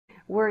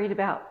Worried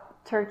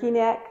about turkey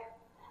neck?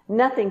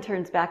 Nothing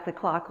turns back the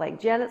clock like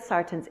Janet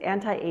Sartin's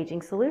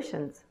anti-aging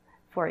solutions.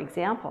 For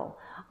example,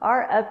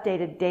 our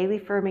updated daily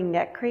firming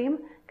neck cream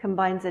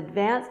combines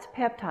advanced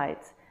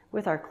peptides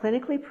with our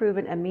clinically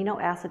proven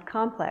amino acid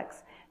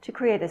complex to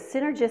create a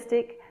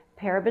synergistic,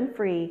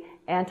 paraben-free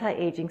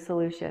anti-aging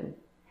solution.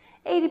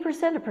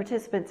 80% of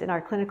participants in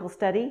our clinical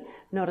study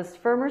noticed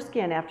firmer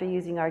skin after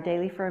using our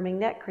daily firming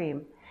neck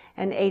cream,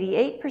 and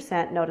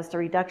 88% noticed a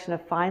reduction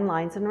of fine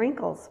lines and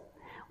wrinkles.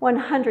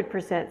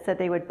 100% said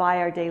they would buy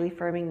our daily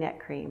firming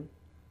neck cream.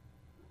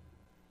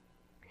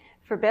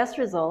 For best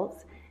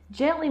results,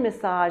 gently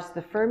massage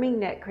the firming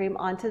neck cream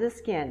onto the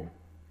skin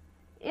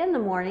in the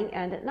morning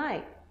and at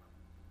night.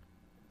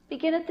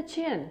 Begin at the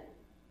chin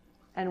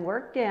and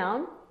work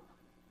down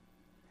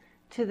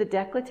to the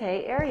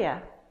décolleté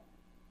area.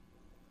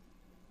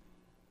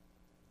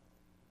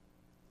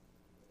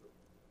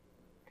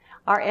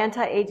 Our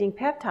anti-aging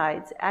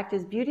peptides act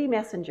as beauty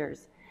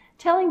messengers,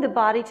 telling the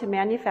body to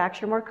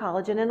manufacture more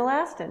collagen and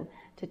elastin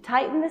to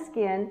tighten the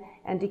skin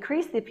and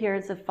decrease the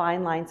appearance of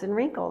fine lines and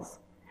wrinkles.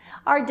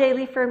 Our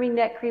daily firming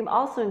neck cream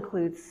also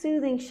includes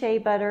soothing shea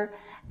butter,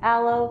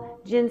 aloe,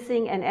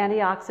 ginseng, and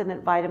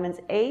antioxidant vitamins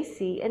A,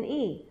 C, and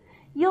E.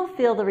 You'll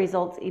feel the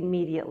results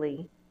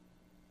immediately.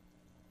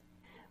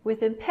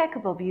 With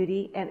impeccable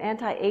beauty and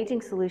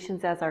anti-aging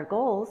solutions as our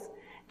goals,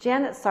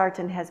 Janet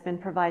Sartin has been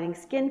providing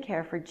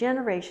skincare for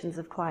generations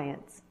of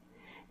clients.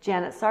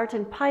 Janet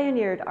Sartin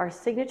pioneered our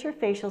signature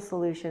facial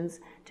solutions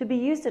to be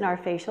used in our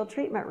facial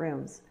treatment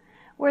rooms,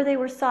 where they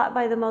were sought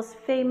by the most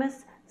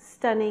famous,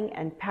 stunning,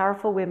 and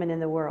powerful women in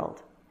the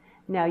world.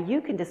 Now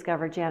you can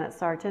discover Janet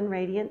Sartin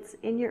radiance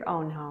in your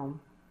own home.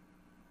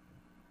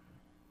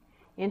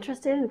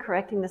 Interested in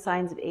correcting the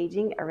signs of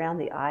aging around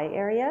the eye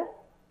area?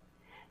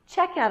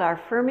 Check out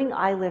our Firming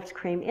Eye Lift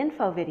Cream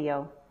info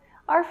video.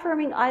 Our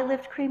Firming Eye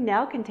Lift Cream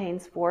now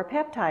contains 4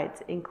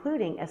 peptides,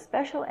 including a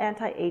special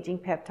anti-aging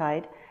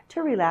peptide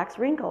to relax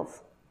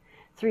wrinkles.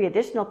 3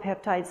 additional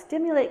peptides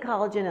stimulate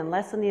collagen and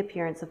lessen the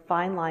appearance of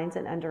fine lines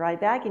and under-eye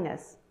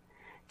bagginess.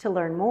 To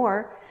learn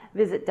more,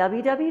 visit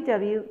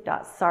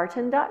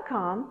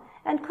www.sartin.com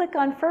and click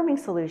on Firming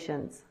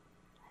Solutions.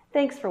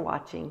 Thanks for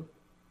watching.